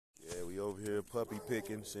over here puppy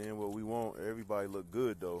picking, seeing what we want. Everybody look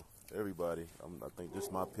good though. Everybody. I think this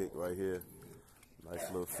is my pick right here. Nice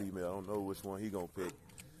little female. I don't know which one he gonna pick.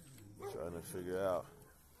 Trying to figure out.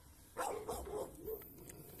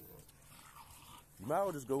 You might as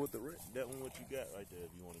well just go with the red. That one, what you got right there.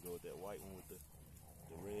 If you want to go with that white one with the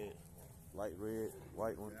red, light red,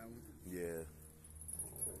 white one. That one? Yeah.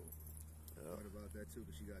 What about that too?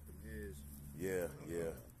 Cause she got them hairs. Yeah,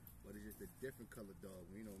 yeah. But it's just a different color dog.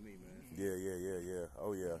 You know me, man. Yeah.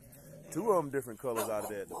 Oh yeah. Two of them different colors out of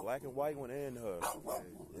that. The black and white one and her.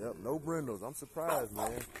 Yep, no brindles. I'm surprised,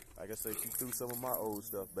 man. Like I say, she threw some of my old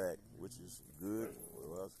stuff back, which is good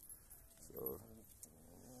for us. So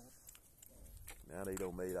now they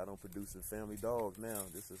don't I don't produce in family dogs now.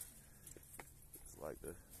 It's like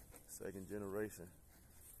the second generation.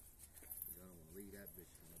 I don't want to leave that bitch.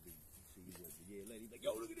 Lady, like,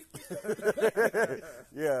 yo, look at this.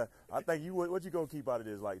 Yeah, I think what you gonna keep out of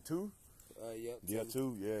this? Like two? Yep. Yeah,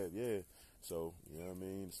 two. Yeah. So you know what I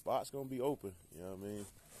mean. The spot's gonna be open. You know what I mean.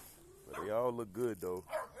 But they all look good though.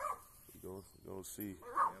 We gonna see. Yeah,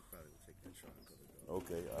 I'll probably take that shot.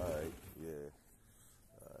 Okay. All right. Yeah.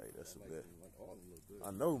 All right. That's a bet. All of them look good.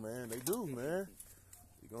 I know, man. They do, man.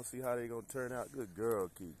 You gonna see how they gonna turn out. Good girl,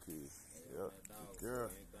 Kiki. Yep. Good girl.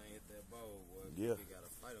 Yeah.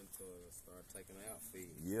 Start taking her out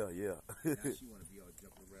feeding. Yeah. Now she want to be all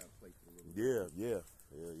jumping around, play for a little bit. Yeah.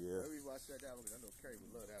 The reason why I said that one, because I know Kerry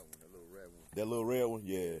would love that one, that little red one. That little red one?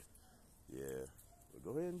 Yeah. Well,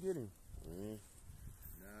 go ahead and get him.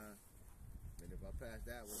 Nah. And if I pass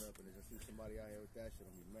that one up and there's see somebody out here with that shit,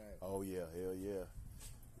 I'm gonna be mad. Oh, yeah. Hell yeah.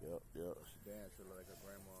 Yep. She damn sure look like her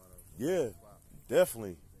grandma on her. Yeah.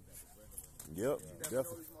 Definitely. Yep.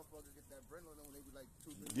 Definitely. These motherfuckers get that brindle when they be like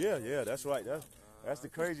 2 Yeah. That's right. That's the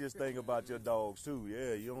craziest thing about your dogs too.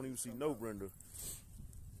 Yeah, you don't even see no brindle.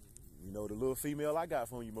 You know, the little female I got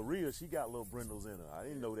from you, Maria, she got little brindles in her. I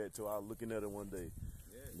didn't know that till I was looking at her one day.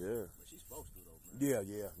 Yeah. But she's supposed to though, man. Yeah.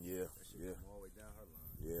 That shit come all the way down her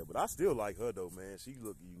line. Yeah, but I still like her though, man. She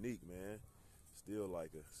look unique, man. Still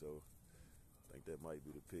like her, so I think that might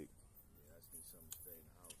be the pick. Yeah, I just need something to stay in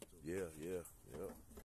the house too. Yeah.